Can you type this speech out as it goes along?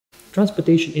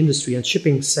transportation industry and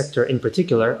shipping sector in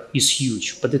particular is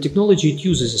huge, but the technology it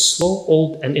uses is slow,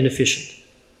 old, and inefficient.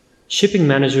 Shipping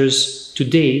managers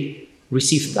today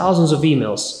receive thousands of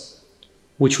emails,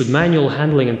 which with manual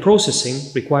handling and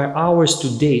processing require hours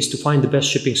to days to find the best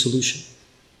shipping solution.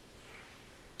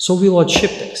 So we launched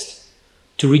Shipnext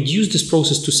to reduce this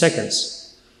process to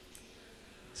seconds.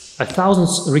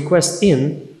 1,000 requests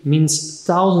in means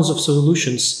thousands of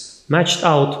solutions matched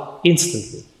out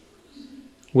instantly,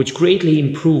 which greatly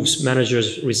improves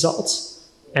managers' results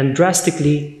and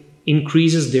drastically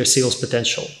increases their sales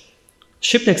potential.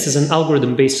 Shipnext is an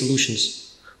algorithm-based solution,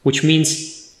 which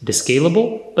means it is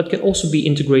scalable, but can also be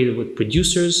integrated with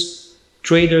producers,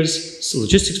 traders,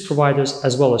 logistics providers,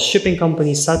 as well as shipping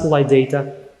companies, satellite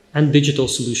data, and digital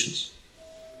solutions.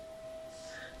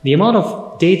 The amount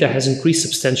of data has increased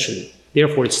substantially,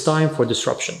 therefore it's time for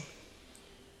disruption.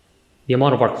 The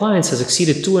amount of our clients has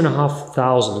exceeded 2,500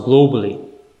 globally,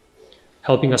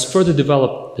 helping us further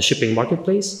develop the shipping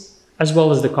marketplace as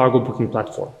well as the cargo booking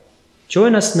platform.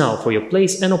 Join us now for your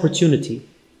place and opportunity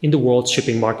in the world's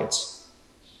shipping markets.